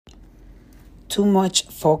too much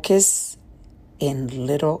focus and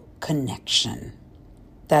little connection.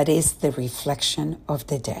 That is the reflection of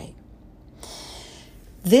the day.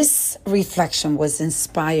 This reflection was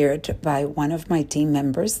inspired by one of my team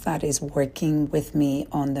members that is working with me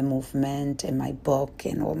on the movement and my book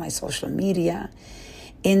and all my social media.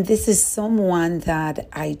 And this is someone that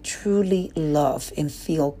I truly love and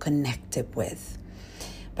feel connected with.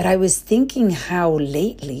 But I was thinking how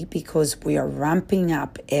lately, because we are ramping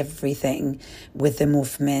up everything with the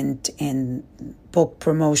movement and book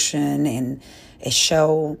promotion and a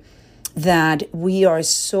show, that we are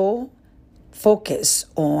so focused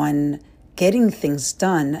on getting things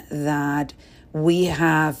done that we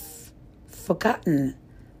have forgotten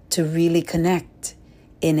to really connect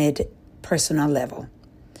in a personal level.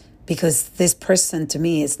 Because this person to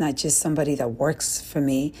me is not just somebody that works for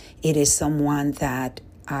me, it is someone that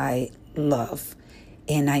I love,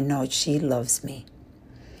 and I know she loves me.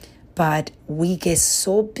 But we get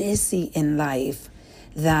so busy in life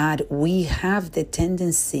that we have the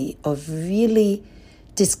tendency of really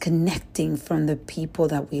disconnecting from the people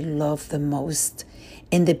that we love the most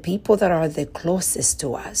and the people that are the closest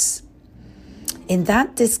to us. And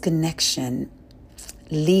that disconnection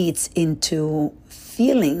leads into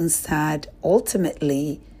feelings that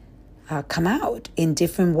ultimately come out in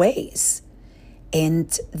different ways. And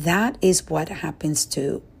that is what happens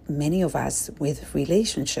to many of us with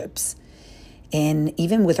relationships. And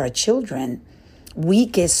even with our children, we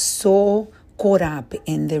get so caught up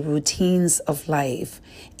in the routines of life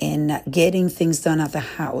and getting things done at the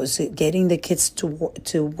house, getting the kids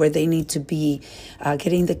to where they need to be,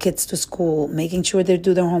 getting the kids to school, making sure they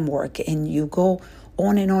do their homework, and you go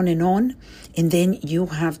on and on and on. And then you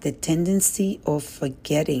have the tendency of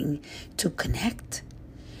forgetting to connect.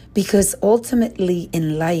 Because ultimately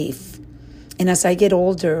in life, and as I get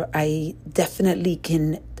older, I definitely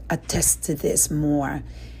can attest to this more.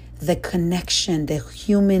 The connection, the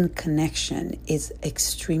human connection is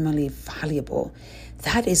extremely valuable.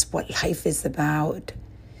 That is what life is about.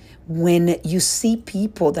 When you see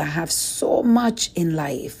people that have so much in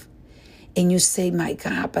life and you say, my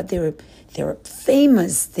God, but they're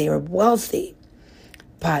famous, they're wealthy,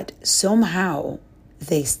 but somehow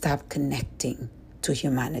they stop connecting to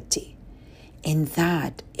humanity. And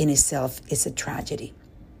that in itself is a tragedy.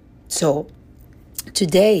 So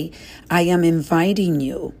today I am inviting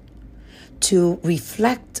you to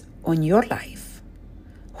reflect on your life.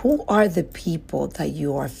 Who are the people that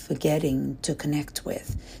you are forgetting to connect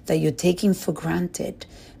with, that you're taking for granted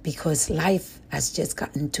because life has just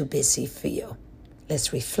gotten too busy for you?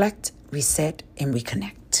 Let's reflect, reset, and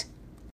reconnect.